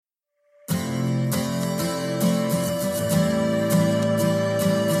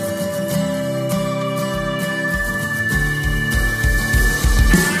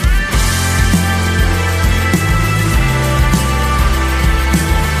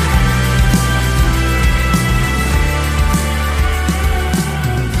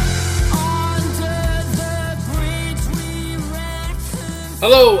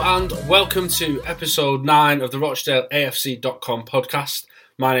Welcome to episode 9 of the RochdaleAFC.com podcast.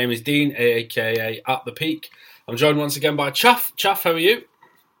 My name is Dean, aka At The Peak. I'm joined once again by Chaff. Chaff, how are you?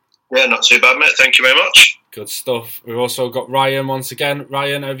 Yeah, not too bad, mate. Thank you very much. Good stuff. We've also got Ryan once again.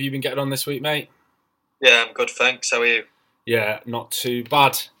 Ryan, how have you been getting on this week, mate? Yeah, I'm good, thanks. How are you? Yeah, not too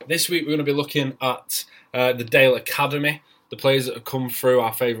bad. This week we're going to be looking at the Dale Academy, the players that have come through,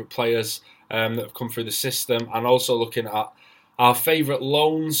 our favourite players that have come through the system, and also looking at our favourite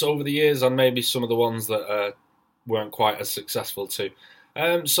loans over the years and maybe some of the ones that weren't quite as successful too.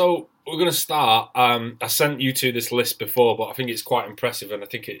 So we're going to start. I sent you to this list before, but I think it's quite impressive, and I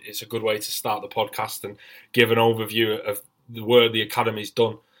think it's a good way to start the podcast and give an overview of the work the Academy's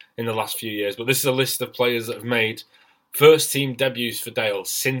done in the last few years. But this is a list of players that have made first team debuts for Dale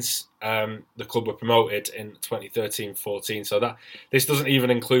since the club were promoted in 2013-14. So that this doesn't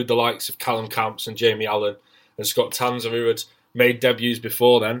even include the likes of Callum Camps and Jamie Allen and Scott Tanser, who had made debuts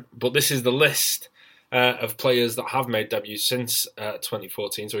before then. But this is the list of players that have made debuts since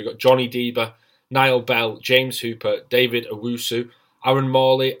 2014. So we've got Johnny Deeber, Niall Bell, James Hooper, David Owusu, Aaron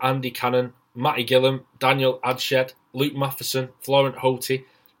Morley, Andy Cannon, Matty Gillam, Daniel Adshed, Luke Matheson, Florent Houghty,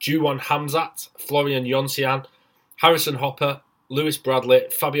 Juwon Hamzat, Florian Yoncian, Harrison Hopper, Lewis Bradley,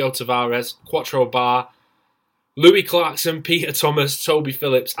 Fabio Tavares, Quattro Bar, Louis Clarkson, Peter Thomas, Toby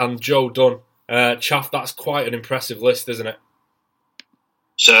Phillips and Joe Dunn. Chaff, that's quite an impressive list, isn't it?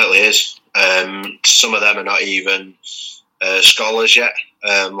 Certainly is. Some of them are not even scholars yet.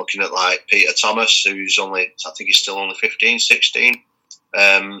 Looking at like Peter Thomas, who's only, I think he's still only 15, 16.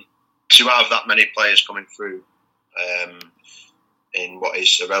 To have that many players coming through in what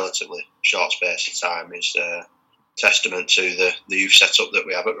is a relatively short space of time is testament to the youth setup that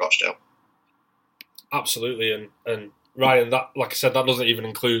we have at Rochdale. Absolutely, and Ryan, that, like I said, that doesn't even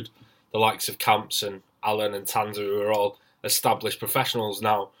include the likes of Camps and Allen and Tanser, who are all established professionals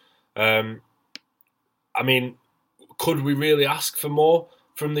now. I mean, could we really ask for more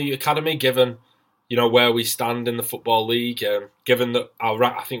from the academy, given where we stand in the Football League? Given that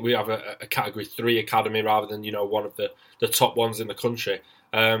I think we have a Category 3 academy rather than one of the top ones in the country.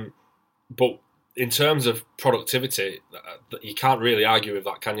 But in terms of productivity, you can't really argue with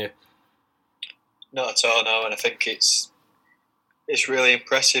that, can you? Not at all, no. And I think it's really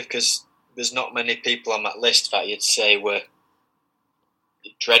impressive because there's not many people on that list that you'd say were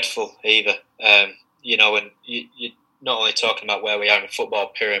dreadful either. And you're not only talking about where we are in the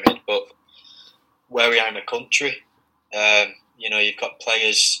football pyramid, but where we are in the country. You've got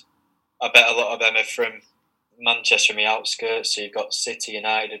players, I bet a lot of them are from Manchester on the outskirts, so you've got City,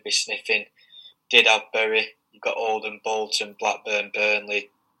 United would be sniffing, Didab, Bury, you've got Oldham, Bolton, Blackburn, Burnley,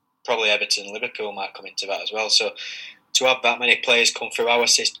 probably Everton and Liverpool might come into that as well. So to have that many players come through our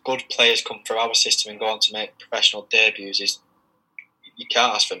system, good players come through our system and go on to make professional debuts, you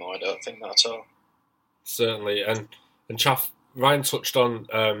can't ask for more, I don't think, not at all. Certainly, and Chaff, Ryan touched on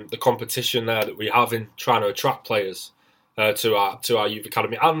the competition there that we have in trying to attract players to our youth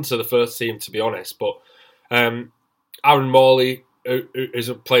academy and to the first team, to be honest. But Aaron Morley is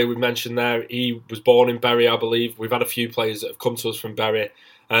a player we mentioned there. He was born in Bury, I believe. We've had a few players that have come to us from Bury.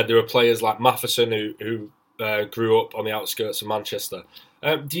 There are players like Matheson who grew up on the outskirts of Manchester.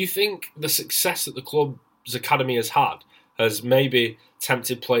 Do you think the success that the club's academy has had has maybe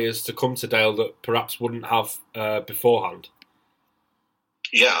tempted players to come to Dale that perhaps wouldn't have beforehand?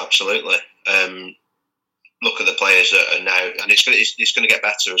 Yeah, absolutely. Look at the players that are now, and it's going to get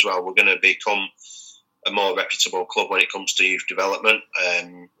better as well. We're going to become a more reputable club when it comes to youth development.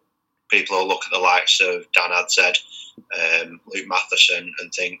 People will look at the likes of Dan Adshed, Luke Matheson,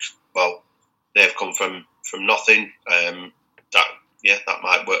 and think, well, they've come from nothing. That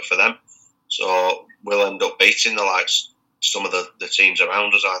might work for them. So we'll end up beating the likes some of the teams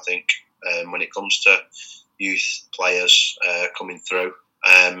around us, I think, when it comes to youth players coming through.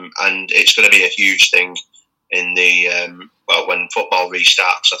 And it's going to be a huge thing in when football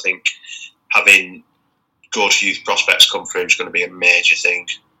restarts. I think having good youth prospects come through is going to be a major thing.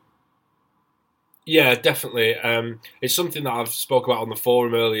 Yeah, definitely. It's something that I've spoke about on the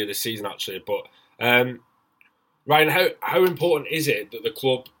forum earlier this season, actually. But Ryan, how important is it that the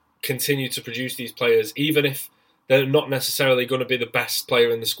club continue to produce these players, even if they're not necessarily going to be the best player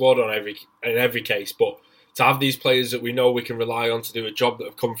in the squad in every case, but to have these players that we know we can rely on to do a job that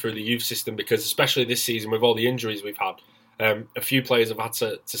have come through the youth system? Because especially this season with all the injuries we've had, a few players have had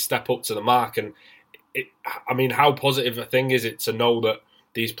to step up to the mark. And how positive a thing is it to know that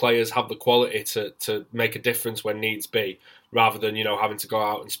these players have the quality to make a difference when needs be, rather than having to go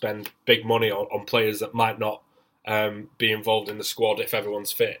out and spend big money on players that might not be involved in the squad if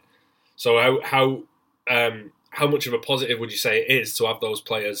everyone's fit. So how how much of a positive would you say it is to have those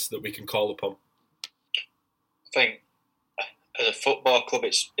players that we can call upon? I think as a football club,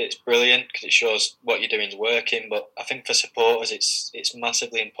 it's brilliant because it shows what you're doing is working. But I think for supporters, it's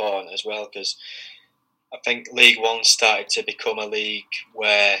massively important as well, because I think League One started to become a league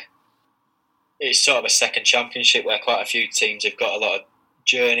where it's sort of a second championship, where quite a few teams have got a lot of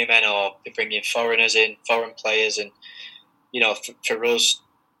journeymen, or they bring in foreigners in, foreign players, and for us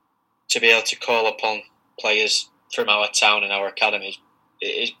to be able to call upon players from our town and our academy, it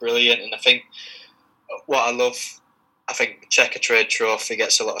is brilliant. And I think what I love, I think the Checkatrade Trophy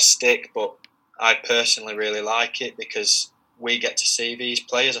gets a lot of stick, but I personally really like it because we get to see these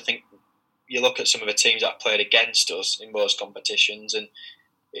players. I think you look at some of the teams that played against us in most competitions, and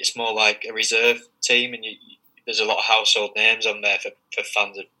it's more like a reserve team, and there's a lot of household names on there for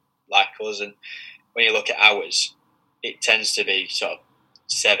fans like us. And when you look at ours, it tends to be sort of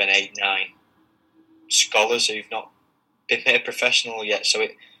 7, 8, 9 scholars who've not been made professional yet. So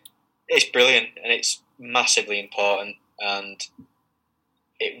it's brilliant, and it's massively important, and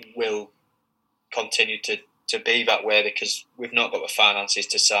it will continue to be that way because we've not got the finances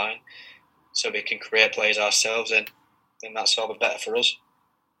to sign, so we can create players ourselves, and that's all the better for us.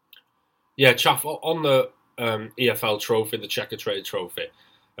 Yeah, Chaff, on the EFL trophy, the Checkatrade Trophy,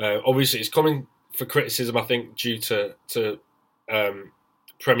 obviously it's coming for criticism, I think, due to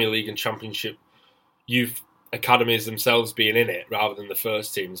Premier League and Championship youth academies themselves being in it rather than the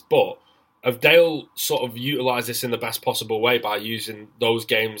first teams. But have Dale sort of utilised this in the best possible way by using those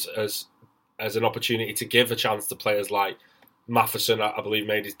games as an opportunity to give a chance to players like Matheson, I believe,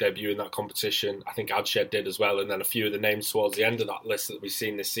 made his debut in that competition. I think Adshed did as well, and then a few of the names towards the end of that list that we've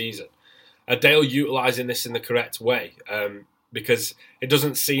seen this season. Are Dale utilising this in the correct way? Because it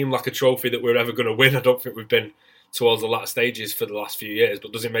doesn't seem like a trophy that we're ever going to win. I don't think we've been towards the latter stages for the last few years.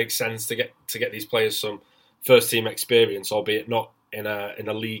 But does it make sense to get these players some first team experience, albeit not in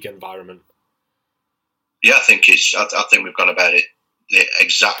a league environment? Yeah, I think we've gone about it the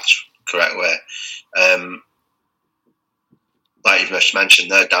exact correct way. Like you've just mentioned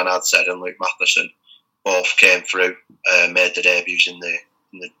there, Dan Adshed and Luke Matheson both came through, made their debuts in the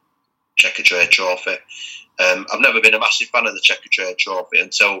Checkatrade Trophy. I've never been a massive fan of the Checkatrade Trophy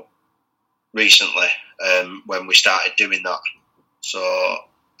until recently, when we started doing that. So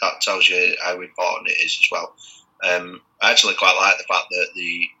that tells you how important it is as well. I actually quite like the fact that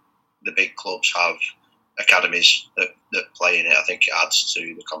the big clubs have academies that play in it. I think it adds to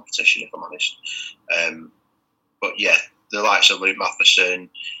the competition, if I'm honest. But yeah, the likes of Luke Matheson,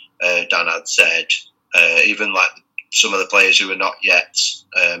 Dan Adshed, even like some of the players who are not yet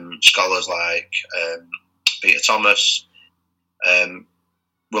scholars like Peter Thomas,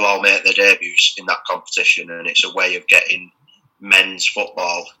 will all make their debuts in that competition, and it's a way of getting men's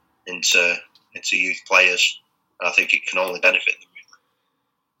football into youth players, and I think it can only benefit them.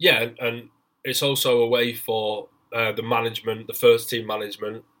 Yeah, and it's also a way for the management, the first team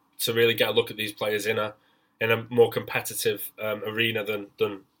management, to really get a look at these players in a more competitive arena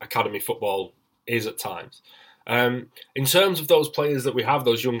than academy football is at times. In terms of those players that we have,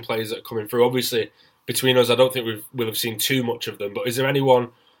 those young players that are coming through, obviously between us, I don't think we'll have seen too much of them. But is there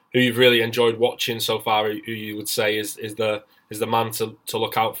anyone who you've really enjoyed watching so far, who you would say is the man to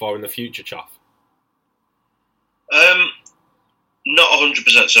look out for in the future, Chaff? Not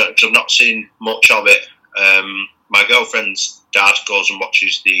 100% certain because I've not seen much of it. My girlfriend's dad goes and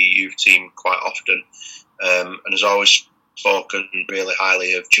watches the youth team quite often, and has always spoken really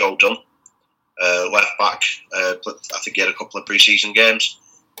highly of Joe Dunn, left back. I think he had a couple of pre-season games.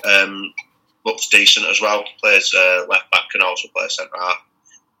 Looks decent as well. Plays left back, can also play centre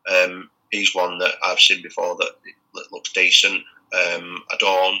half. He's one that I've seen before that looks decent. I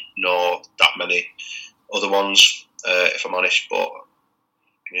don't know that many other ones, if I'm honest, but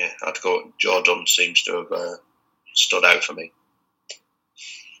yeah, I'd go. Joe Dunn seems to have stood out for me.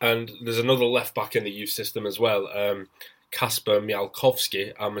 And there's another left back in the youth system as well, Kasper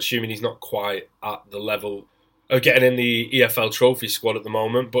Mialkowski. I'm assuming he's not quite at the level of getting in the EFL trophy squad at the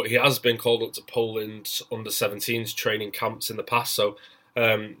moment, but he has been called up to Poland's under-17s training camps in the past, so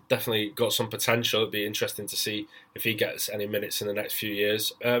definitely got some potential. It'd be interesting to see if he gets any minutes in the next few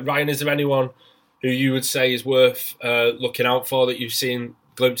years. Ryan, is there anyone who you would say is worth looking out for that you've seen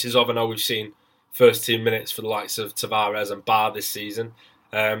glimpses of? I know we've seen first team minutes for the likes of Tavares and Barr this season.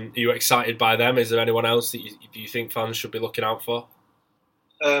 Are you excited by them? Is there anyone else that you think fans should be looking out for?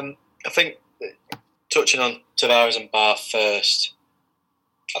 I think, touching on Tavares and Barr first,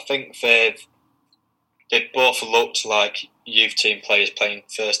 I think they've both looked like youth team players playing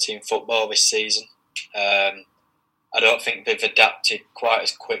first team football this season. I don't think they've adapted quite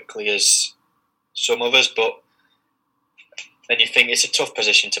as quickly as some others, but and you think it's a tough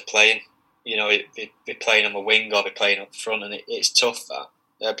position to play in. You know, be playing on the wing or be playing up front, and it's tough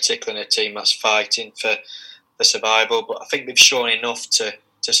that, particularly in a team that's fighting for survival. But I think they've shown enough to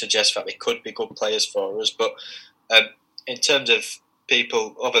suggest that they could be good players for us. But in terms of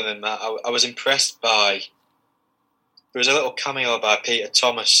people other than that, I was impressed by. There was a little cameo by Peter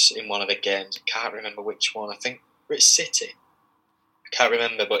Thomas in one of the games. I can't remember which one. I think it's City. I can't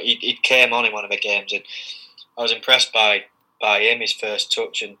remember, but he came on in one of the games, and I was impressed by him, his first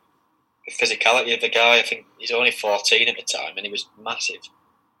touch, and the physicality of the guy. I think he's only 14 at the time, and he was massive.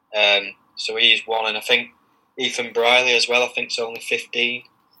 So he's one, and I think Ethan Briley as well. I think he's only 15.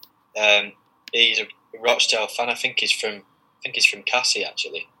 He's a Rochdale fan. I think he's from Cassie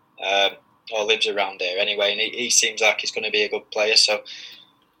actually. Or lives around there anyway, and he seems like he's going to be a good player. So,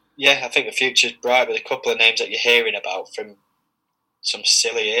 yeah, I think the future's bright with a couple of names that you're hearing about from some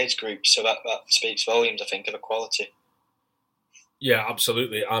silly age groups. So that speaks volumes, I think, of the quality. Yeah,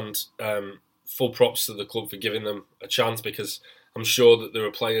 absolutely, and full props to the club for giving them a chance, because I'm sure that there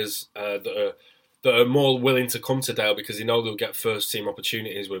are players that are more willing to come to Dale because they know they'll get first team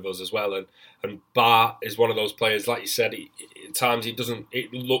opportunities with us as well. And Bar is one of those players, like you said, at times he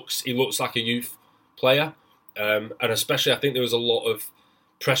looks like a youth player, and especially I think there was a lot of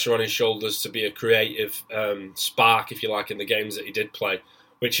pressure on his shoulders to be a creative spark, if you like, in the games that he did play,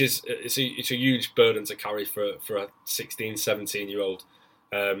 which is it's a huge burden to carry for a 16, 17-year-old.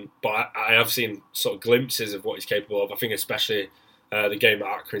 But I have seen sort of glimpses of what he's capable of. I think especially the game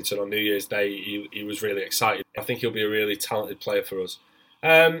at Accrington on New Year's Day, he was really excited. I think he'll be a really talented player for us.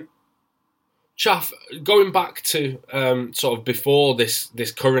 Chaff, going back to sort of before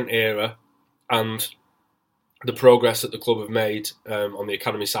this current era and the progress that the club have made on the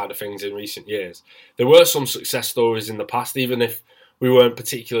academy side of things in recent years, there were some success stories in the past, even if we weren't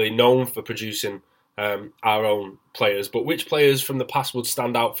particularly known for producing our own players. But which players from the past would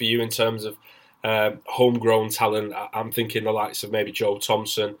stand out for you in terms of homegrown talent? I'm thinking the likes of maybe Joe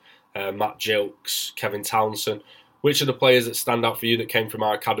Thompson, Matt Gilks, Kevin Townsend. Which are the players that stand out for you that came from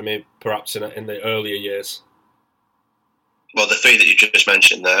our academy, perhaps in the earlier years? Well, the three that you just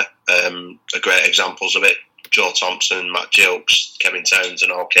mentioned there are great examples of it. Joe Thompson, Matt Gilks, Kevin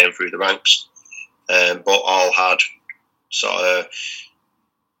Townsend all came through the ranks, but all had sort of,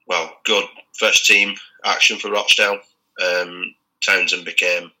 good first team action for Rochdale. Townsend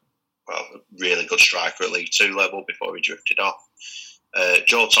became, a really good striker at League 2 level before he drifted off.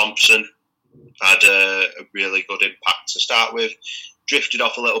 Joe Thompson had a really good impact to start with. Drifted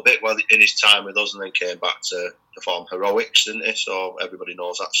off a little bit while in his time with us, and then came back to perform heroics, didn't he? So everybody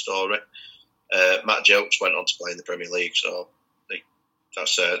knows that story. Matt Gilks went on to play in the Premier League, so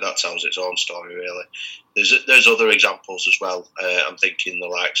that tells its own story, really. There's other examples as well. I'm thinking the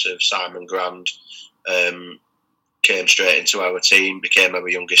likes of Simon Grand came straight into our team, became our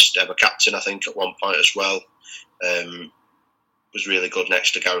youngest ever captain, I think, at one point as well. Was really good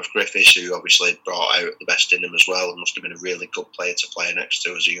next to Gareth Griffiths, who obviously brought out the best in him as well. Must have been a really good player to play next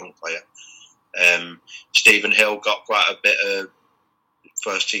to as a young player. Stephen Hill got quite a bit of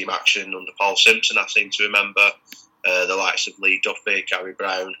first team action under Paul Simpson, I seem to remember. The likes of Lee Duffy, Gary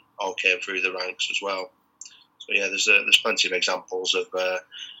Brown all came through the ranks as well. So yeah, there's plenty of examples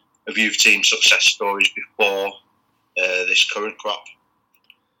of youth team success stories before this current crop.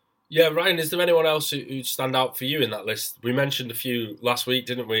 Yeah, Ryan, is there anyone else who'd stand out for you in that list? We mentioned a few last week,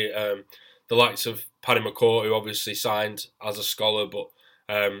 didn't we? The likes of Paddy McCourt, who obviously signed as a scholar, but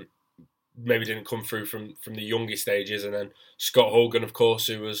maybe didn't come through from the youngest stages. And then Scott Hogan, of course,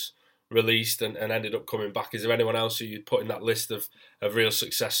 who was released and ended up coming back. Is there anyone else who you'd put in that list of real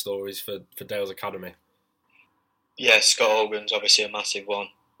success stories for Dales Academy? Yeah, Scott Hogan's obviously a massive one.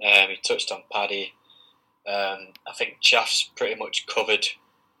 He touched on Paddy. I think Chaff's pretty much covered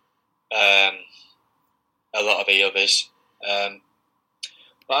a lot of the others.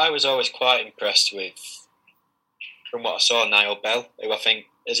 But I was always quite impressed with, from what I saw, Niall Bell, who I think,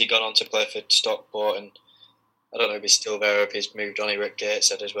 has he gone on to play for Stockport, and I don't know if he's still there, if he's moved on. He at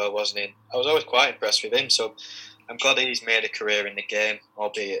Gateshead as well, wasn't he? I was always quite impressed with him, so I'm glad he's made a career in the game,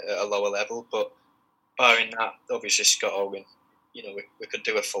 albeit at a lower level. But barring that, obviously Scott Hogan, we could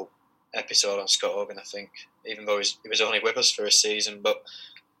do a full episode on Scott Hogan, I think, even though he was only with us for a season. But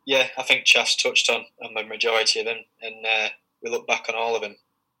yeah, I think Chaff's touched on the majority of them, and we look back on all of them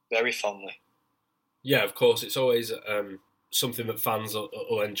very fondly. Yeah, of course, it's always something that fans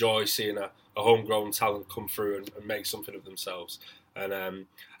will enjoy, seeing a homegrown talent come through and make something of themselves. And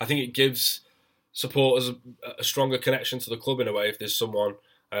I think it gives supporters a stronger connection to the club in a way. If there's someone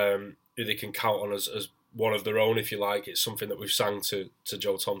who they can count on as one of their own, if you like. It's something that we've sang to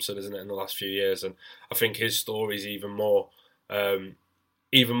Joe Thompson, isn't it, in the last few years. And I think his story is even more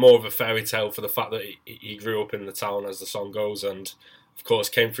even more of a fairy tale for the fact that he grew up in the town, as the song goes, and of course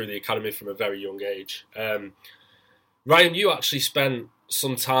came through the academy from a very young age. Ryan, you actually spent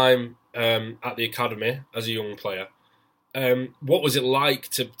some time at the academy as a young player. What was it like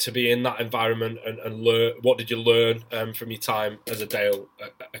to be in that environment and learn? What did you learn from your time as a Dale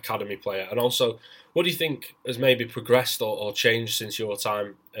Academy player? And also, what do you think has maybe progressed or changed since your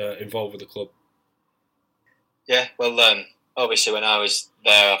time involved with the club? Yeah, well, obviously when I was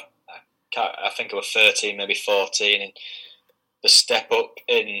there, I think I was 13, maybe 14, and the step up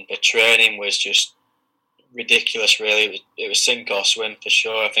in the training was just ridiculous, really. It was sink or swim for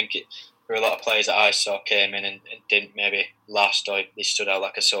sure. I think there were a lot of players that I saw came in and didn't maybe last, or they stood out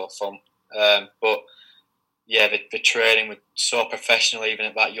like a sore thumb. But yeah, the training was so professional even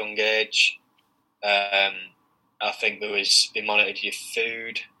at that young age. I think they monitored your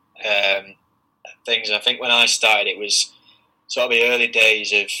food, things. And I think when I started, it was sort of the early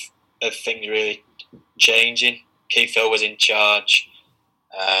days of things really changing. Keith Hill was in charge.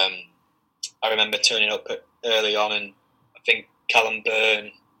 I remember turning up early on, and I think Callum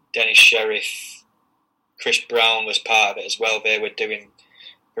Byrne, Dennis Sheriff, Chris Brown was part of it as well. They were doing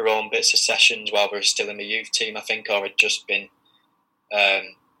their own bits of sessions while we were still in the youth team, I think, or had just been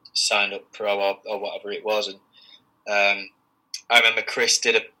signed up pro or whatever it was. And I remember Chris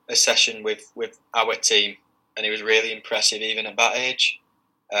did a session with our team, and he was really impressive even at that age.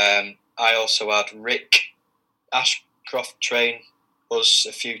 I also had Rick Ashcroft train us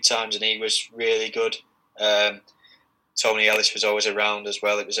a few times, and he was really good. Tony Ellis was always around as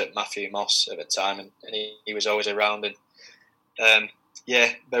well. It was at Matthew Moss at the time, and he was always around. And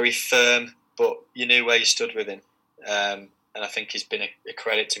very firm, but you knew where you stood with him. And I think he's been a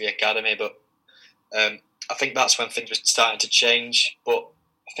credit to the academy. But I think that's when things were starting to change. But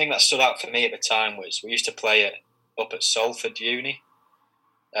the thing that stood out for me at the time was we used to play up at Salford Uni.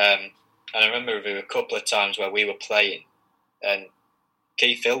 And I remember there were a couple of times where we were playing, and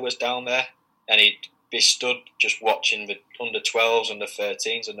Keith Hill was down there, and he'd be stood just watching the under 12s, under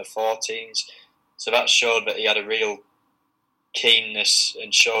 13s, under 14s. So that showed that he had a real keenness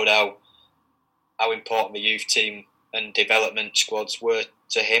and showed how important the youth team and development squads were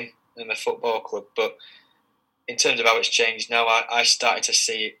to him and the football club. But in terms of how it's changed now, I started to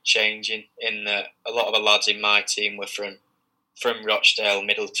see it changing in that a lot of the lads in my team were from Rochdale,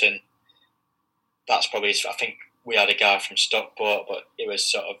 Middleton. That's probably, I think we had a guy from Stockport, but it was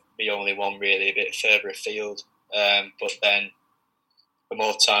sort of the only one really a bit further afield. But then the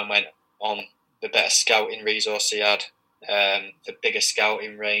more time went on, the better scouting resource he had, the bigger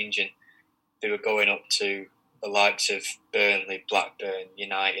scouting range, and they were going up to the likes of Burnley, Blackburn,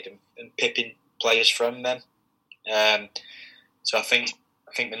 United, and pipping players from them. So I think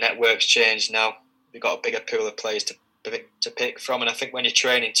the network's changed now. We've got a bigger pool of players to pick from, and I think when you're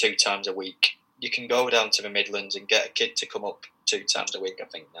training 2 times a week, you can go down to the Midlands and get a kid to come up 2 times a week, I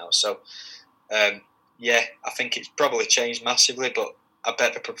think now. So I think it's probably changed massively, but I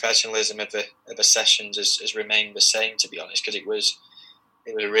bet the professionalism of the sessions has remained the same, to be honest, because it was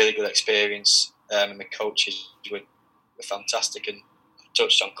a really good experience, and the coaches were fantastic. And I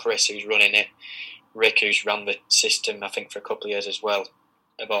touched on Chris, who's running it, Rick, who's ran the system, I think, for a couple of years as well.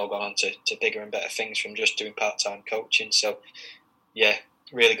 They've all gone on to bigger and better things from just doing part-time coaching. So, yeah,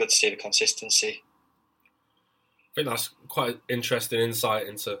 really good to see the consistency. I think that's quite interesting insight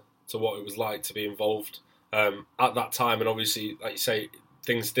into what it was like to be involved at that time. And obviously, like you say,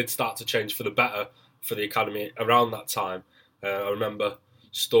 things did start to change for the better for the academy around that time. I remember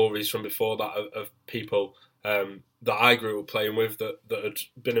stories from before that of people that I grew up playing with that had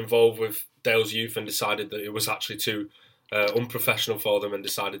been involved with Dale's youth and decided that it was actually too unprofessional for them and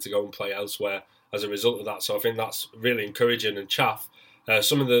decided to go and play elsewhere as a result of that. So I think that's really encouraging. And Chaff,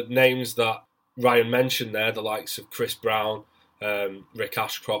 some of the names that Ryan mentioned there, the likes of Chris Brown, Rick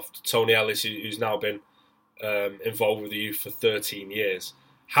Ashcroft, Tony Ellis, who's now been involved with the youth for 13 years.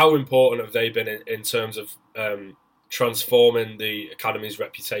 How important have they been in terms of transforming the academy's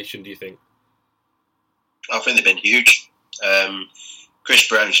reputation, do you think? I think they've been huge. Chris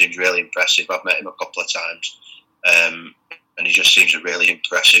Brown seems really impressive. I've met him a couple of times. And he just seems a really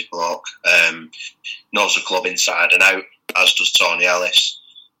impressive bloke. Knows the club inside and out, as does Tony Ellis.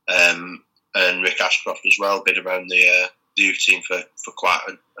 And Rick Ashcroft as well, been around the youth team for quite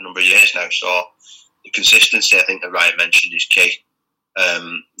a number of years now. So the consistency, I think, that Ryan mentioned is key.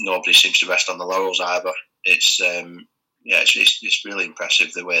 Nobody seems to rest on the laurels either. It's really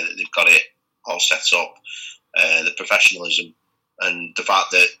impressive the way that they've got it all set up, the professionalism, and the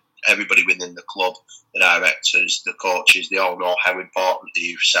fact that everybody within the club, the directors, the coaches, they all know how important the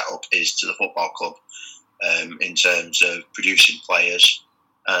youth setup is to the football club. in terms of producing players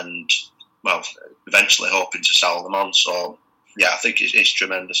and, well, eventually hoping to sell them on. So, yeah, I think it's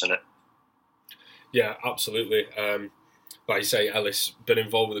tremendous, isn't it? Yeah, absolutely. Like you say, Ellis been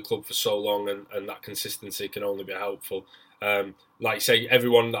involved with the club for so long, and that consistency can only be helpful. Like you say,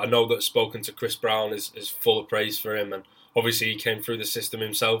 everyone that I know that's spoken to Chris Brown is full of praise for him, and obviously he came through the system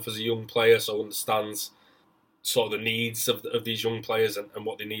himself as a young player, so understands sort of the needs of these young players and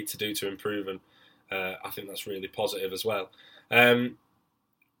what they need to do to improve, and I think that's really positive as well.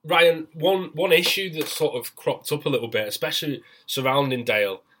 Ryan, one issue that's sort of cropped up a little bit, especially surrounding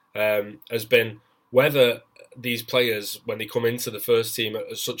Dale, has been whether these players, when they come into the first team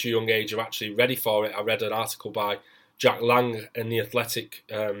at such a young age, are actually ready for it. I read an article by Jack Lang in The Athletic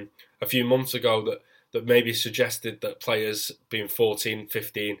a few months ago that maybe suggested that players being 14,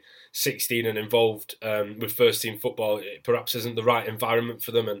 15, 16 and involved with first team football, it perhaps isn't the right environment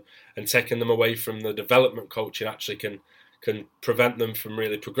for them, and taking them away from the development coaching actually can prevent them from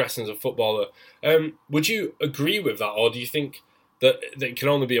really progressing as a footballer. Would you agree with that, or do you think that it can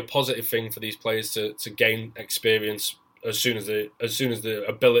only be a positive thing for these players to gain experience as soon as the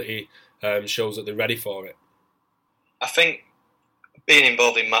ability shows that they're ready for it? I think being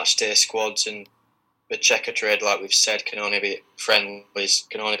involved in match day squads and the checker trade, like we've said, can only be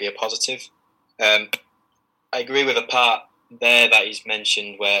a positive. I agree with the part there that he's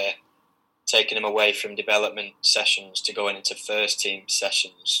mentioned where taking them away from development sessions to going into first team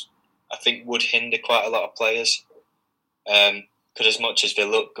sessions, I think would hinder quite a lot of players. Because as much as they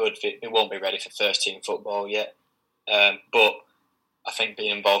look good, they won't be ready for first team football yet. But I think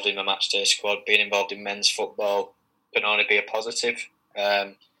being involved in the match day squad, being involved in men's football can only be a positive.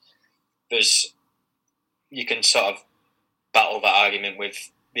 You can sort of battle that argument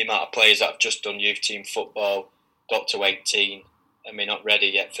with the amount of players that have just done youth team football, got to 18, and they're not ready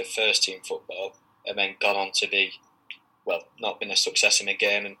yet for first team football, and then gone on to be, well, not been a success in the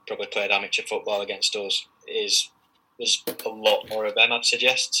game and probably played amateur football against us. There's a lot more of them, I'd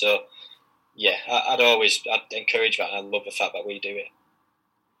suggest. So, yeah, I'd encourage that, and I love the fact that we do it.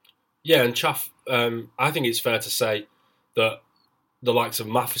 Yeah, and Chaff, I think it's fair to say that the likes of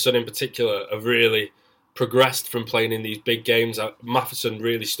Matheson in particular have really progressed from playing in these big games. Matheson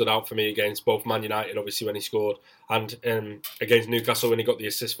really stood out for me against both Man United, obviously, when he scored, and against Newcastle when he got the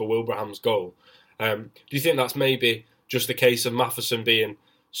assist for Wilbraham's goal. Do you think that's maybe just a case of Matheson being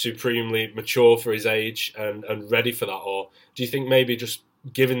supremely mature for his age and ready for that, or do you think maybe just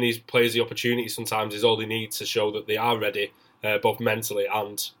giving these players the opportunity sometimes is all they need to show that they are ready, both mentally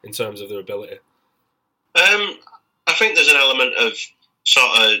and in terms of their ability? I think there's an element of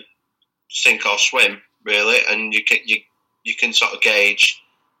sort of sink or swim, really, and you can sort of gauge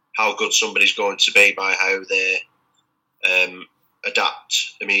how good somebody's going to be by how they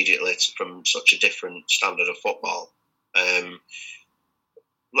adapt immediately from such a different standard of football.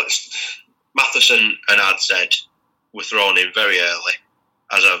 Matheson and Adz were thrown in very early,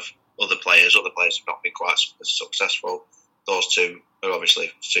 as have other players. Other players have not been quite as successful. Those two are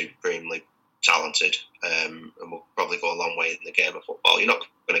obviously supremely talented and will probably go a long way in the game of football. You're not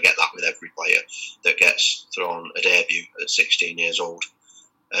going to get that with every player that gets thrown a debut at 16 years old.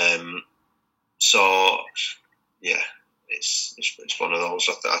 So, yeah, it's one of those.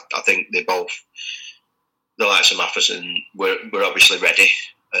 I think they both, the likes of Matheson, were obviously ready.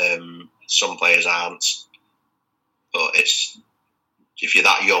 Some players aren't, but if you're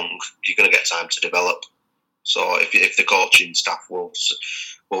that young, you're going to get time to develop. So if the coaching staff will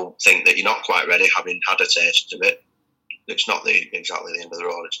think that you're not quite ready, having had a taste of it, it's not exactly the end of the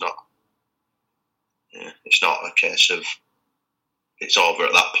road. It's not. Yeah, it's not a case of it's over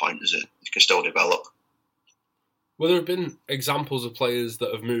at that point, is it? You can still develop. Well, there have been examples of players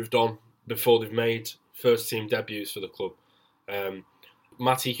that have moved on before they've made first team debuts for the club.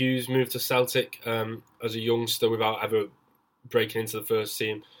 Matty Hughes moved to Celtic as a youngster without ever breaking into the first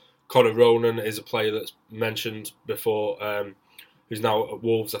team. Connor Ronan is a player that's mentioned before, who's now at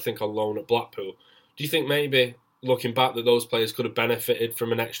Wolves, I think on loan at Blackpool. Do you think maybe, looking back, that those players could have benefited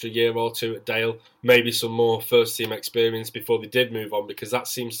from an extra year or two at Dale, maybe some more first-team experience before they did move on, because that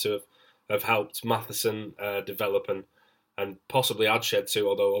seems to have helped Matheson develop and possibly Adshed too,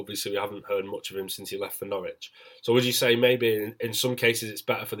 although obviously we haven't heard much of him since he left for Norwich. So would you say maybe in some cases it's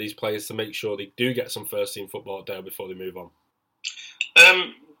better for these players to make sure they do get some first-team football at Dale before they move on?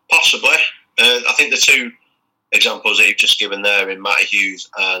 Possibly. I think the two examples that you've just given there in Matty Hughes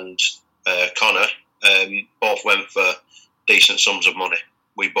and Connor both went for decent sums of money.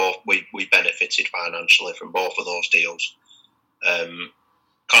 We benefited financially from both of those deals.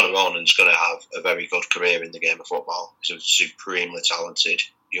 Connor Ronan's going to have a very good career in the game of football. He's a supremely talented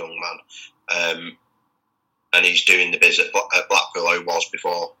young man. and he's doing the biz at Blackpool, who was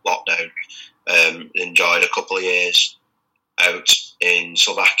before lockdown. Enjoyed a couple of years out in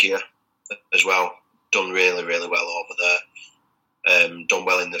Slovakia as well. Done really, really well over there. Done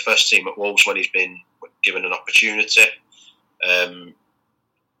well in the first team at Wolves when he's been given an opportunity. And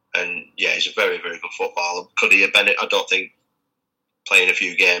yeah, he's a very, very good footballer. Could he have been? I don't think playing a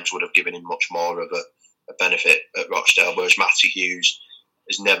few games would have given him much more of a benefit at Rochdale. Whereas Matty Hughes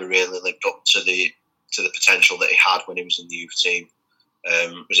has never really lived up to the potential that he had when he was in the youth team.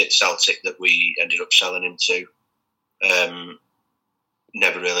 Was it Celtic that we ended up selling him to?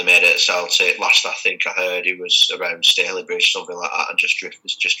 Never really made it at Celtic. Last I think I heard he was around Stalybridge, something like that, and just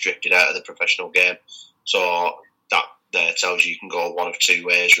drifted out of the professional game. So that there tells you can go one of two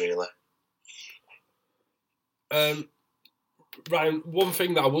ways, really. Ryan, one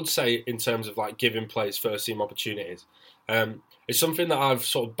thing that I would say in terms of like giving players first team opportunities, is something that I've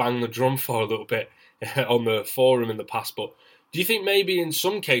sort of banged the drum for a little bit on the forum in the past. But do you think maybe in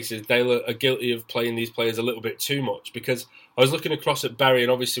some cases Dale are guilty of playing these players a little bit too much? Because I was looking across at Bury,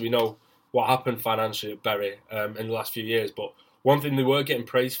 and obviously we know what happened financially at Bury in the last few years. But one thing they were getting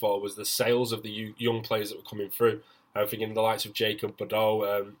praised for was the sales of the young players that were coming through. I'm thinking the likes of Jacob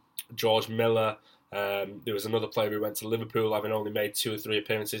Bordeaux, George Miller. There was another player who went to Liverpool, having only made 2 or 3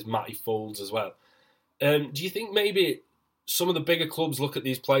 appearances, Matty Folds as well. Do you think maybe some of the bigger clubs look at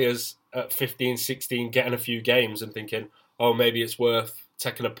these players at 15, 16, getting a few games and thinking, oh, maybe it's worth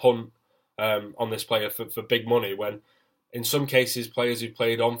taking a punt on this player for big money, when in some cases players who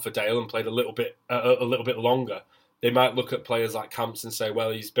played on for Dale and played a little bit longer, they might look at players like Camps and say,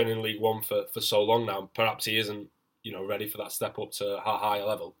 well, he's been in League One for so long now, perhaps he isn't ready for that step up to a higher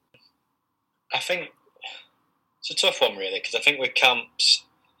level. I think it's a tough one, really, because I think with Camps,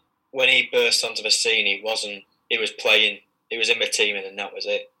 when he burst onto the scene, he was playing, he was in the team, and then that was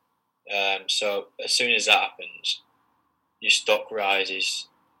it. So as soon as that happens, your stock rises,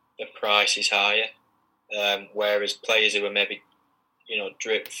 the price is higher. Whereas players who are maybe,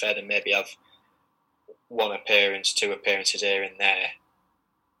 drip fed and maybe have 1 appearance, 2 appearances here and there,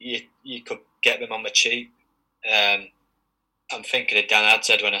 you could get them on the cheap. I'm thinking of Dan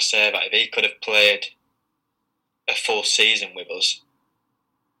Adzed when I say that. If he could have played a full season with us,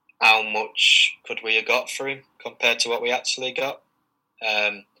 how much could we have got for him compared to what we actually got?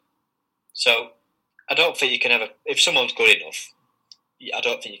 So I don't think you can ever, if someone's good enough, I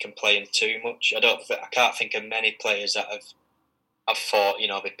don't think you can play him too much. I can't think of many players that I've thought,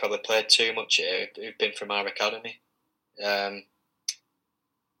 they've probably played too much here who've been from our academy.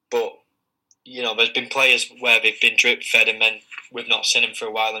 But there's been players where they've been drip fed and then we've not seen them for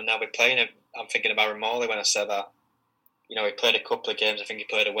a while and now we're playing him. I'm thinking of Aaron Morley when I said that. He played a couple of games. I think he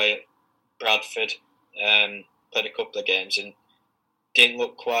played away at Bradford. Played a couple of games and didn't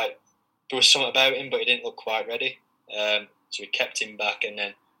look quite. There was something about him, but he didn't look quite ready. So we kept him back, and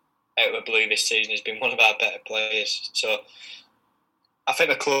then out of the blue this season, he's been one of our better players. So I think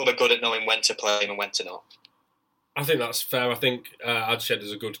the club are good at knowing when to play him and when to not. I think that's fair. I think Adshed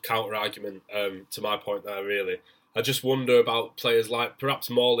is a good counter-argument to my point there, really. I just wonder about players like perhaps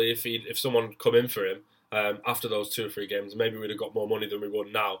Morley, if someone had come in for him after those 2 or 3 games, maybe we'd have got more money than we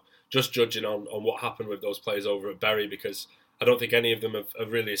would now, just judging on what happened with those players over at Bury, because I don't think any of them have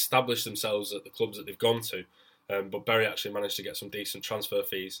really established themselves at the clubs that they've gone to. But Bury actually managed to get some decent transfer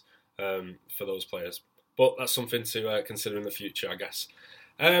fees for those players. But that's something to consider in the future, I guess.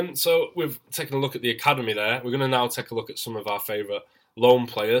 So we've taken a look at the academy there. We're going to now take a look at some of our favourite loan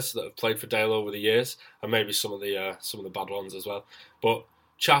players that have played for Dale over the years, and maybe some of the bad ones as well. But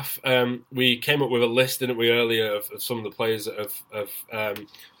Chaff, we came up with a list, didn't we, earlier of some of the players that have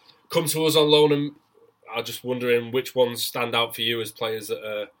come to us on loan, and I'm just wondering which ones stand out for you as players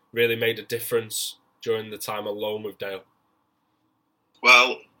that really made a difference during the time on loan with Dale.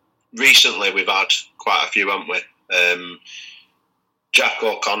 Well, recently we've had quite a few, haven't we? Jack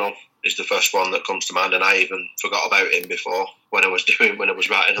O'Connell is the first one that comes to mind, and I even forgot about him before when I was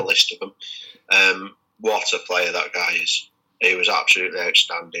writing a list of them. What a player that guy is! He was absolutely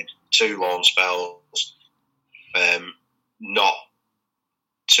outstanding. 2 loan spells, not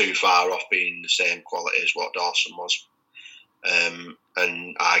too far off being the same quality as what Dawson was,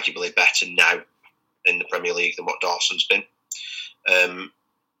 and arguably better now in the Premier League than what Dawson's been.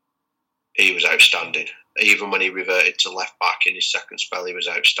 He was outstanding. Even when he reverted to left back in his second spell, he was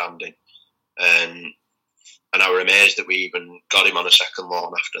outstanding. And I was amazed that we even got him on a second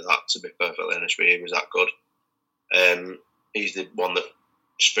loan after that, to be perfectly honest with you. He was that good. He's the one that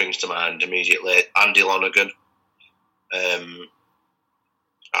springs to mind immediately. Andy Lonergan.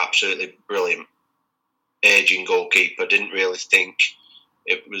 Absolutely brilliant. Aging goalkeeper. Didn't really think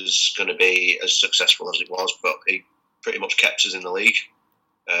it was going to be as successful as it was, but he pretty much kept us in the league.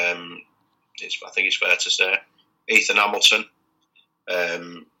 I think it's fair to say. Ethan Hamilton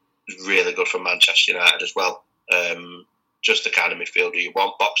was really good for Manchester United as well. Just the kind of midfielder you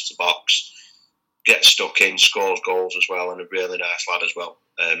want, box to box, gets stuck in, scores goals as well, and a really nice lad as well.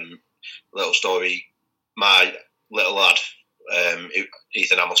 Little story, my little lad,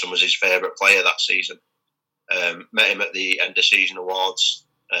 Ethan Hamilton, was his favourite player that season. Met him at the end of season awards,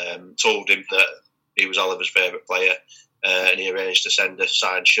 told him that he was Oliver's favourite player, and he arranged to send a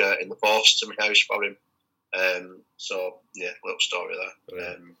signed shirt in the post to my house for him. So, little story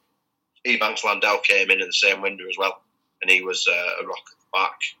there. Ebanks Landell came in the same window as well, and he was a rock at the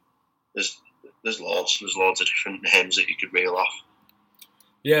back. There's loads of different names that you could reel off.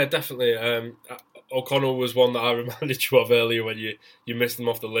 Yeah, definitely. O'Connell was one that I reminded you of earlier when you missed him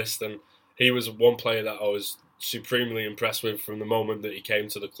off the list, and he was one player that I was supremely impressed with from the moment that he came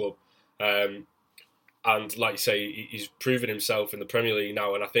to the club. And like you say, he's proven himself in the Premier League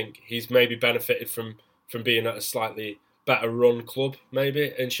now, and I think he's maybe benefited from being at a slightly better run club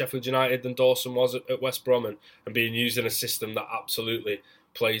maybe in Sheffield United than Dawson was at West Brom, and being used in a system that absolutely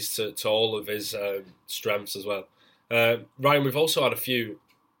plays to all of his strengths as well. Ryan, we've also had a few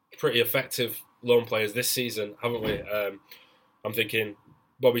pretty effective loan players this season, haven't we? I'm thinking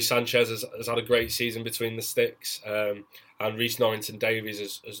Bobby Sanchez has had a great season between the sticks, and Reece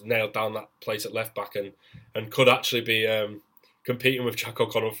Norrington-Davies has nailed down that place at left back and could actually be competing with Jack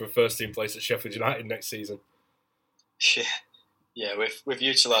O'Connell for a first team place at Sheffield United next season. Yeah, we've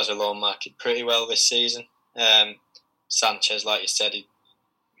utilised the loan market pretty well this season. Sanchez, like you said,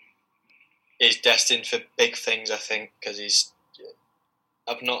 he's destined for big things, I think, because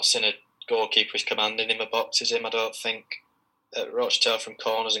I've not seen a goalkeeper as commanding in the box as him, I don't think, at Rochdale from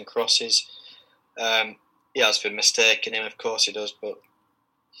corners and crosses. He has been mistaken him, of course he does, but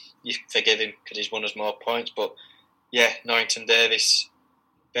you forgive him because he's won us more points. But yeah, Norrington-Davies,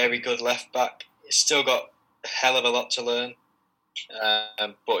 very good left back. He's still got a hell of a lot to learn,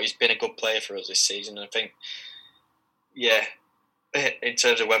 but he's been a good player for us this season. And I think, in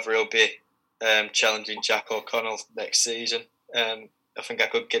terms of whether he'll be challenging Jack O'Connell next season, I think I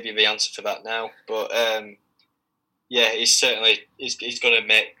could give you the answer for that now. But he's certainly he's going to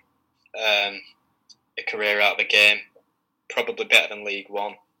make a career out of the game, probably better than League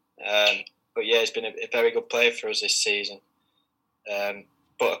One. But yeah, he's been a very good player for us this season.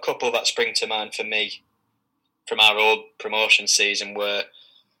 But a couple that spring to mind for me from our old promotion season were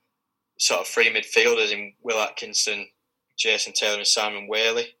sort of three midfielders in Will Atkinson, Jason Taylor and Simon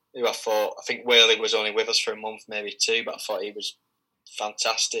Whaley, who I think Whaley was only with us for a month, maybe two, but I thought he was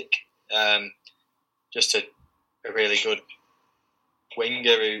fantastic. Just a really good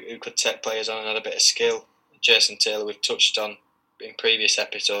winger who could take players on and had a bit of skill. Jason Taylor we've touched on in previous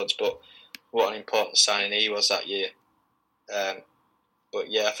episodes, but what an important signing he was that year. But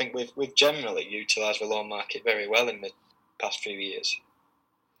yeah, I think we've generally utilised the loan market very well in the past few years.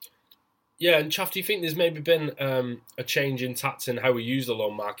 Yeah, and Chaff, do you think there's maybe been a change in tactics in how we use the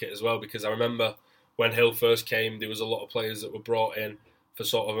loan market as well? Because I remember when Hill first came, there was a lot of players that were brought in for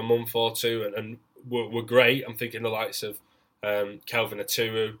sort of a month or two and were great. I'm thinking the likes of Kelvin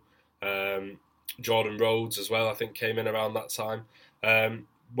Atuwu, Jordan Rhodes as well, I think came in around that time.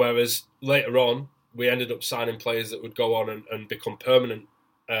 Whereas later on, we ended up signing players that would go on and become permanent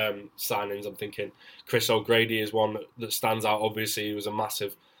signings. I'm thinking Chris O'Grady is one that stands out. Obviously, he was a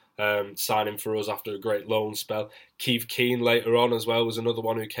massive signing for us after a great loan spell. Keith Keane later on as well was another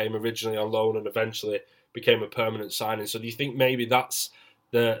one who came originally on loan and eventually became a permanent signing. So do you think maybe that's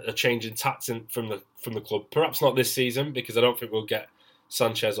a change in tactic from the club? Perhaps not this season, because I don't think we'll get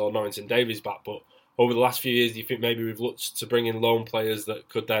Sanchez or Norrington-Davies back, but over the last few years, do you think maybe we've looked to bring in loan players that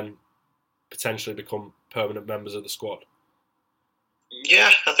could then potentially become permanent members of the squad? Yeah,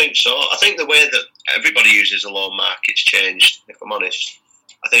 I think so. I think the way that everybody uses the loan market's changed, if I'm honest.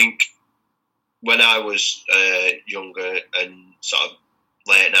 I think when I was younger and sort of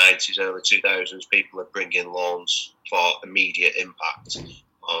late 90s, early 2000s, people are bringing loans for immediate impact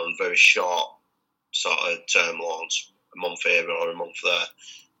on very short sort of term loans, a month here or a month there.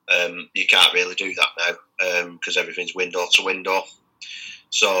 You can't really do that now because everything's window to window.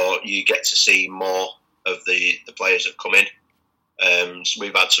 So you get to see more of the players that come in. So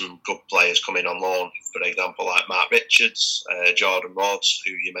we've had some good players come in on loan, for example, like Mark Richards, Jordan Rhodes,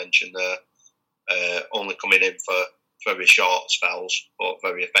 who you mentioned there, only coming in for very short spells, but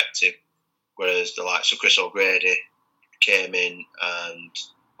very effective. Whereas the likes of Chris O'Grady came in and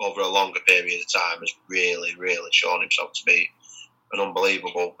over a longer period of time has really, really shown himself to be an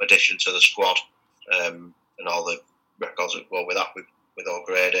unbelievable addition to the squad, and all the records that go with that. We've with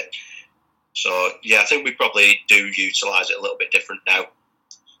O'Grady. So yeah, I think we probably do utilise it a little bit different now.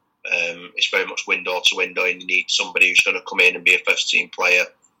 It's very much window to window, and you need somebody who's going to come in and be a first team player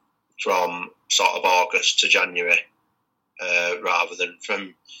from sort of August to January, rather than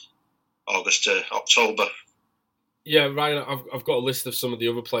from August to October. Yeah, Ryan, I've got a list of some of the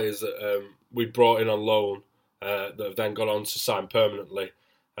other players that we brought in on loan that have then gone on to sign permanently.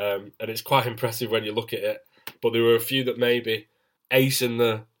 And it's quite impressive when you look at it. But there were a few that maybe ace in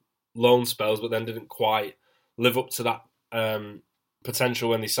the loan spells, but then didn't quite live up to that potential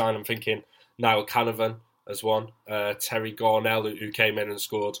when they signed. I'm thinking Niall Canavan as one, Terry Gornell, who came in and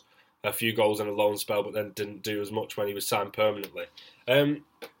scored a few goals in a loan spell, but then didn't do as much when he was signed permanently.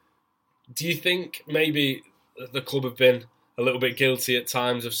 Do you think maybe the club have been a little bit guilty at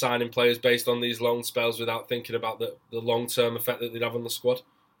times of signing players based on these loan spells without thinking about the long-term effect that they'd have on the squad?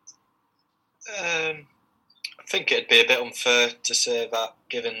 I think it'd be a bit unfair to say that,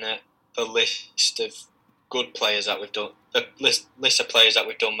 given the list of good players that we've done, the list of players that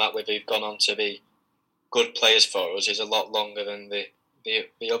we've done that with who've gone on to be good players for us is a lot longer than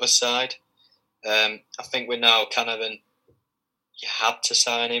the other side. I think with Niall Canavan, you had to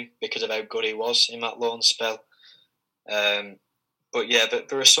sign him because of how good he was in that loan spell. But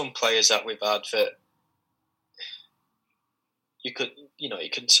there are some players that we've had that you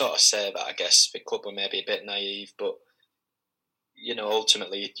could sort of say that, I guess, the club were maybe a bit naive, but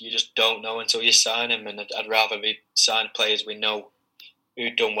ultimately you just don't know until you sign them, and I'd rather we sign players we know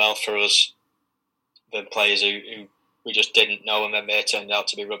who've done well for us than players who we just didn't know and then they turned out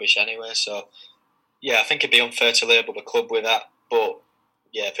to be rubbish anyway. So yeah, I think it'd be unfair to label the club with that, but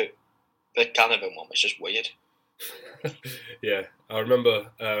yeah, the Canavan one was just weird. Yeah, I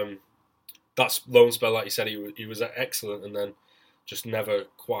remember that loan spell, like you said, he was excellent, and then just never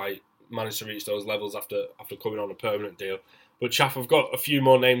quite managed to reach those levels after coming on a permanent deal. But Chaff, I've got a few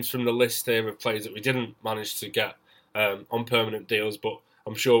more names from the list here of players that we didn't manage to get on permanent deals, but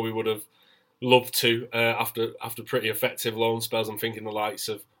I'm sure we would have loved to after pretty effective loan spells. I'm thinking the likes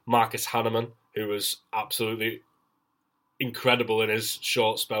of Marcus Hanneman, who was absolutely incredible in his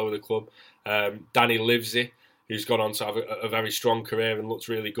short spell with the club. Danny Livesey, who's gone on to have a very strong career and looked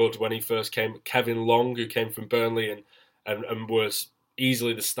really good when he first came. Kevin Long, who came from Burnley and was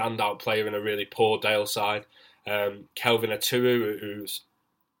easily the standout player in a really poor Dale side. Kelvin Aturu, who's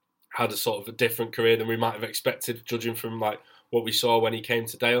had a sort of a different career than we might have expected, judging from like what we saw when he came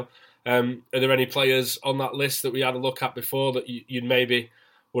to Dale. Are there any players on that list that we had a look at before that you'd maybe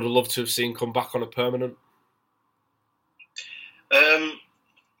would have loved to have seen come back on a permanent?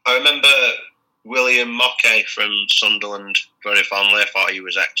 I remember William Mockay from Sunderland very fondly. I thought he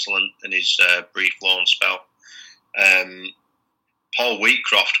was excellent in his brief loan spell. Paul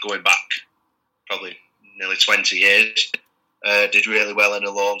Wheatcroft, going back probably nearly 20 years, did really well in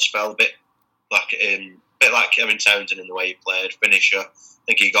a loan spell, a bit like Kevin Townsend in the way he played, finisher. I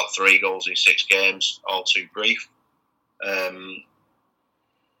think he got 3 goals in 6 games, all too brief. Rene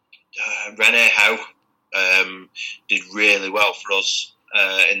Howe did really well for us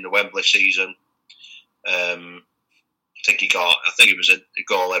in the Wembley season. I think it was a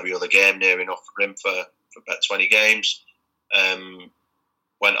goal every other game, near enough for him for about 20 games.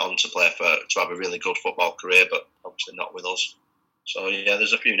 Went on to have a really good football career, but obviously not with us. So yeah,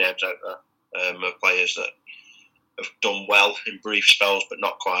 there's a few names out there of players that have done well in brief spells, but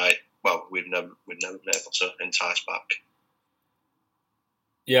not quite. Well, we've never been able to entice back.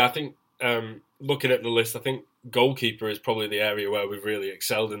 Yeah, I think looking at the list, I think goalkeeper is probably the area where we've really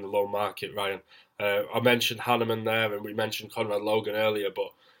excelled in the loan market, Ryan. I mentioned Hanneman there, and we mentioned Conrad Logan earlier,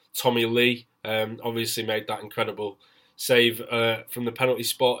 but Tommy Lee obviously made that incredible save from the penalty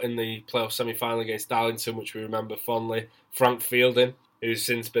spot in the playoff semi-final against Darlington, which we remember fondly. Frank Fielding, who's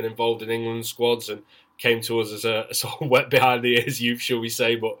since been involved in England squads and came to us as a sort of wet behind the ears youth, shall we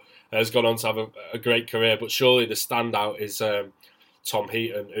say, but has gone on to have a great career. But surely the standout is Tom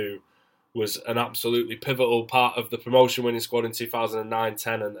Heaton, who was an absolutely pivotal part of the promotion-winning squad in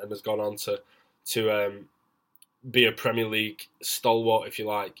 2009-10 and has gone on to be a Premier League stalwart, if you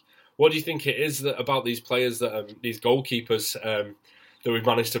like. What do you think it is about these players, that these goalkeepers that we've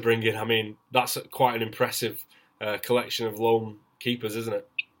managed to bring in? I mean, that's quite an impressive collection of lone keepers, isn't it?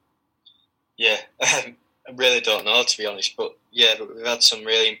 Yeah, I really don't know, to be honest. But yeah, we've had some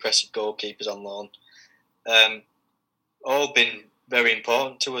really impressive goalkeepers on loan. All been very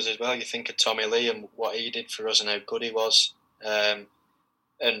important to us as well. You think of Tommy Lee and what he did for us and how good he was. And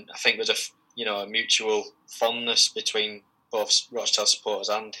I think there's a mutual fondness between both Rochdale supporters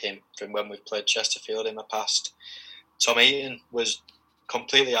and him from when we've played Chesterfield in the past. Tom Heaton was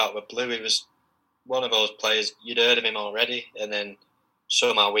completely out of the blue. He was one of those players, you'd heard of him already, and then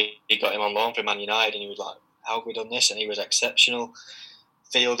somehow we got him on loan from Man United, and he was like, how have we done this? And he was exceptional.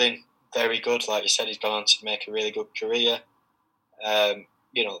 Fielding, very good. Like you said, he's gone on to make a really good career.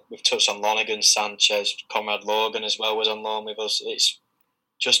 We've touched on Lonergan, Sanchez, Conrad Logan as well was on loan with us. It's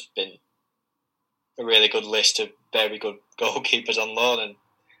just been a really good list of very good goalkeepers on loan, and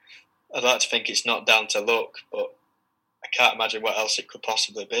I'd like to think it's not down to luck, but I can't imagine what else it could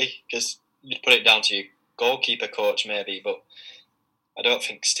possibly be, because you'd put it down to your goalkeeper coach maybe, but I don't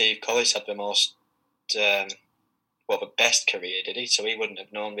think Steve Collis had the most, the best career, did he? So he wouldn't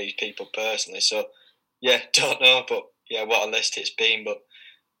have known these people personally. So, yeah, don't know, but yeah, what a list it's been, but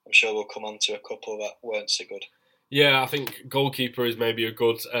I'm sure we'll come on to a couple that weren't so good. Yeah, I think goalkeeper is maybe a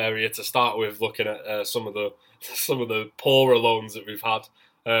good area to start with, looking at some of the poorer loans that we've had.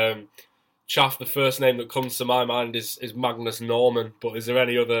 Chaff, the first name that comes to my mind is Magnus Norman, but is there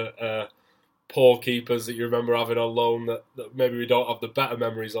any other poor keepers that you remember having on loan that maybe we don't have the better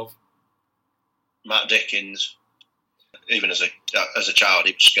memories of? Matt Dickens. Even as a child,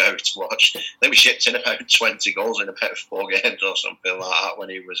 he was scary to watch. I think we shipped in about 20 goals in about 4 games or something like that when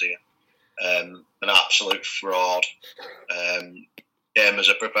he was here. An absolute fraud. Came as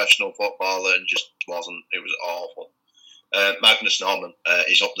a professional footballer and just wasn't. It was awful. Magnus Norman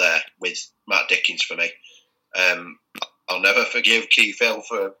is up there with Matt Dickens for me. I'll never forgive Keith Hill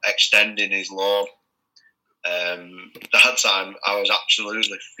for extending his loan. That time, I was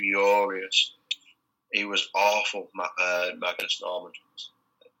absolutely furious. He was awful, Magnus Norman.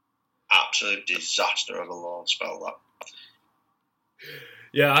 Absolute disaster of a loan spell, that.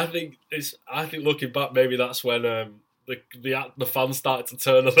 Yeah, I think looking back, maybe that's when the fans started to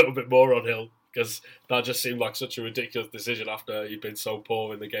turn a little bit more on Hill, because that just seemed like such a ridiculous decision after he'd been so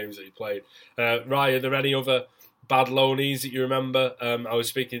poor in the games that he played. Ryan, are there any other bad loanees that you remember? I was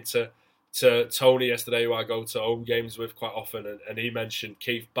speaking to Tony yesterday, who I go to home games with quite often, and he mentioned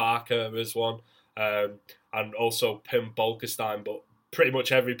Keith Barker as one. And also Pim Bolkestein, but pretty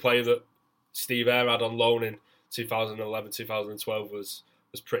much every player that Steve Eyre had on loan in 2011, 2012 was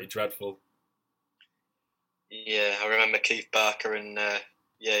pretty dreadful. Yeah, I remember Keith Barker, and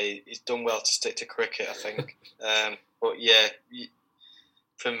he's done well to stick to cricket, I think. But yeah,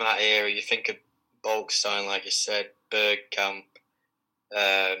 from that era, you think of Bolkestein, like you said, Bergkamp.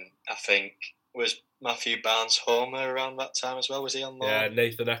 I think was Matthew Barnes-Homer around that time as well. Was he on loan? Yeah,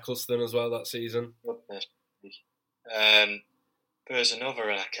 Nathan Eccleston as well that season. There's another,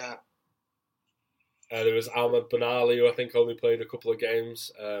 and I can't. There was Ahmed Benali, who I think only played a couple of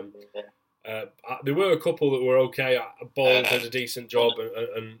games. There were a couple that were okay. Ball did a decent job,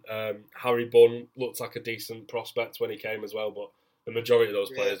 and Harry Bunn looked like a decent prospect when he came as well, but the majority of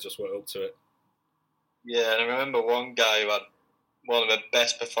those players just weren't up to it. Yeah, and I remember one guy who had one of the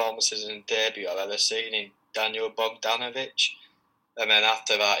best performances in debut I've ever seen, in Daniel Bogdanovic. And then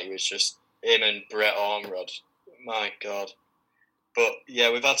after that, he was just him and Brett Ormrod. My God. But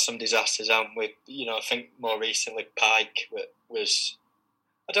yeah, we've had some disasters, haven't we? I think more recently Pike was,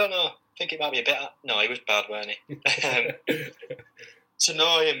 I don't know, I think it might be a bit, no, he was bad, wasn't he? It's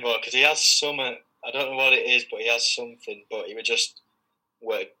annoying, though, because he has some, I don't know what it is, but he has something, but he would just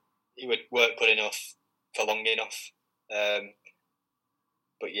work good enough for long enough.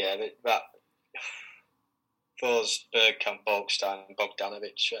 But yeah, that those Bergkamp, Bolkestein, and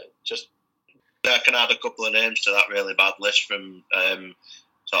Bogdanovic, just. I can add a couple of names to that really bad list from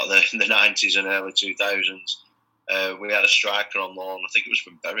sort of the 90s and early 2000s. We had a striker on loan, I think it was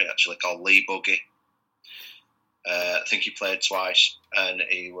from Bury actually, called Lee Buggy. I think he played twice, and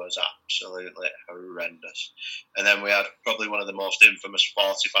he was absolutely horrendous. And then we had probably one of the most infamous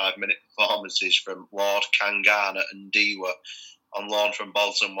 45-minute performances from Lord Kangana and Diwa on loan from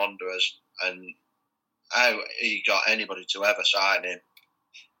Bolton Wanderers, and how he got anybody to ever sign him,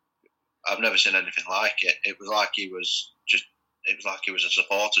 I've never seen anything like it. It was like he was a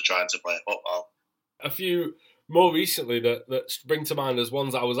supporter trying to play football. A few more recently that spring to mind as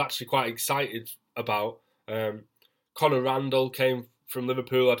ones that I was actually quite excited about. Conor Randall came from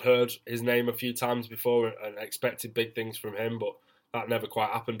Liverpool. I'd heard his name a few times before and expected big things from him, but that never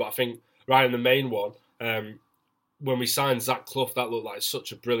quite happened. But I think, Ryan, the main one, when we signed Zach Clough, that looked like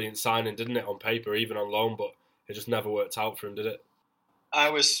such a brilliant signing, didn't it, on paper, even on loan, but it just never worked out for him, did it? I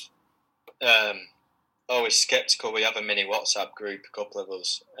was always sceptical. We have a mini WhatsApp group, a couple of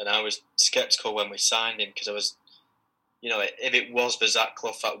us, and I was sceptical when we signed him, because I was, if it was the Zach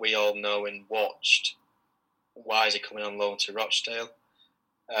Clough that we all know and watched, why is he coming on loan to Rochdale?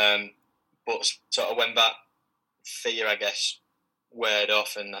 But sort of when that fear, I guess, weared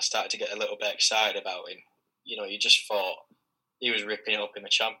off and I started to get a little bit excited about him, you just thought he was ripping it up in the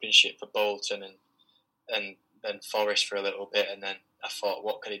Championship for Bolton and then Forest for a little bit, and then I thought,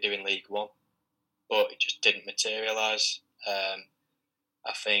 what could he do in League One? But it just didn't materialise.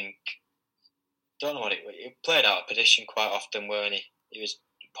 I think, don't know what he played out of position quite often, weren't he? He was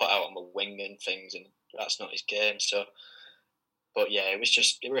put out on the wing and things, and that's not his game. So, but yeah, it was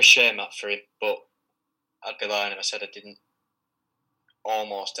a shame that for him. But I'd be lying if I said I didn't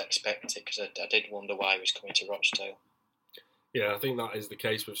almost expect it, because I did wonder why he was coming to Rochdale. Yeah, I think that is the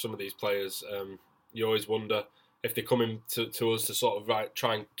case with some of these players. You always wonder if they're coming to us to sort of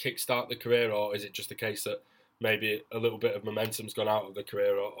try and kickstart the career, or is it just a case that maybe a little bit of momentum's gone out of the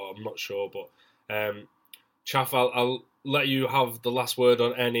career, or I'm not sure. But Chaff, I'll let you have the last word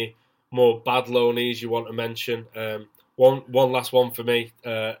on any more bad loanees you want to mention. One last one for me,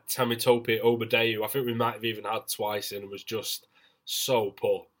 Temitope Obadeyu. I think we might have even had twice and was just so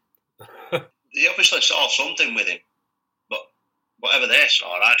poor. They obviously saw something with him, but whatever they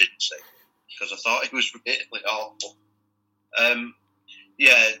saw, I didn't see, because I thought he was really awful.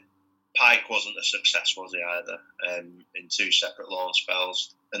 Yeah, Pike wasn't a success, was he, either, in two separate loan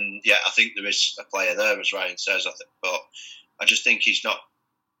spells. And yeah, I think there is a player there, as Ryan says, but I just think he's not,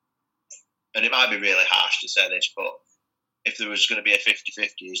 and it might be really harsh to say this, but if there was going to be a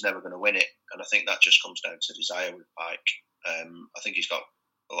 50-50, he's never going to win it. And I think that just comes down to desire with Pike. I think he's got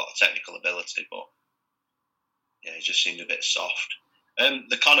a lot of technical ability, but yeah, he just seemed a bit soft.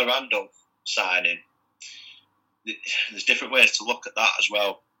 The Conor Randall signing, there's different ways to look at that as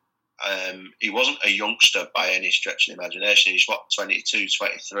well. He wasn't a youngster by any stretch of the imagination. He's 22,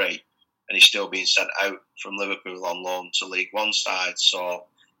 23, and he's still being sent out from Liverpool on loan to League One side. So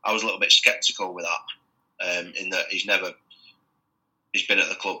I was a little bit sceptical with that, in that he's been at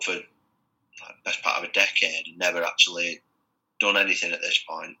the club for the best part of a decade and never actually done anything at this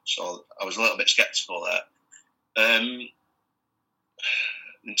point. So I was a little bit sceptical there.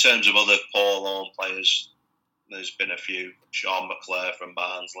 In terms of other poor loan players, there's been a few. Sean McClare from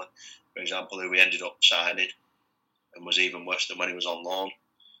Barnsley, for example, who we ended up signing and was even worse than when he was on loan.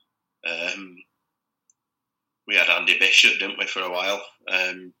 We had Andy Bishop, didn't we, for a while?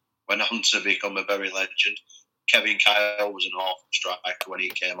 Went on to become a very legend. Kevin Kyle was an awful striker when he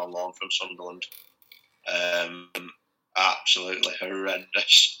came on loan from Sunderland. Absolutely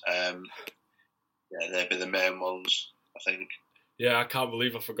horrendous. Yeah, they'd be the main ones, I think. Yeah, I can't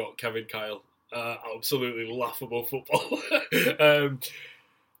believe I forgot Kevin Kyle. Absolutely laughable football.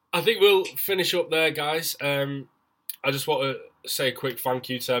 I think we'll finish up there, guys. I just want to say a quick thank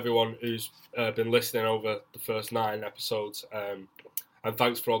you to everyone who's been listening over the first 9 episodes. And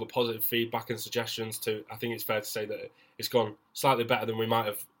thanks for all the positive feedback and suggestions too. I think it's fair to say that it's gone slightly better than we might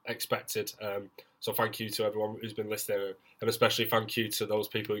have expected. So thank you to everyone who's been listening, and especially thank you to those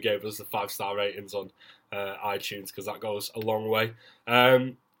people who gave us the 5-star ratings on iTunes, because that goes a long way.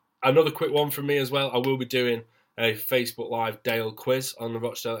 Another quick one from me as well. I will be doing a Facebook Live Dale quiz on the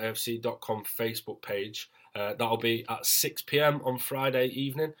RochdaleAFC.com Facebook page. That'll be at 6 p.m. on Friday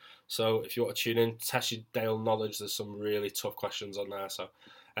evening. So if you want to tune in, test your Dale knowledge, there's some really tough questions on there. So,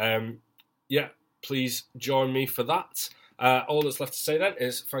 yeah, please join me for that. All that's left to say then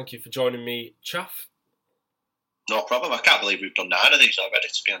is thank you for joining me, Chaff. No problem. I can't believe we've done 9 of these already,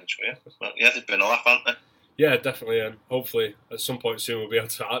 to be honest with you. But yeah, they've been a laugh, haven't they? Yeah, definitely. And hopefully at some point soon we'll be able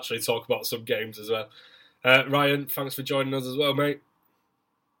to actually talk about some games as well. Ryan, thanks for joining us as well, mate.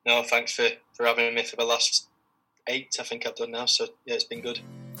 No, thanks for having me for the last 8, I think I've done now. So yeah, it's been good.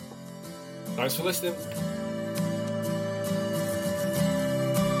 Thanks for listening.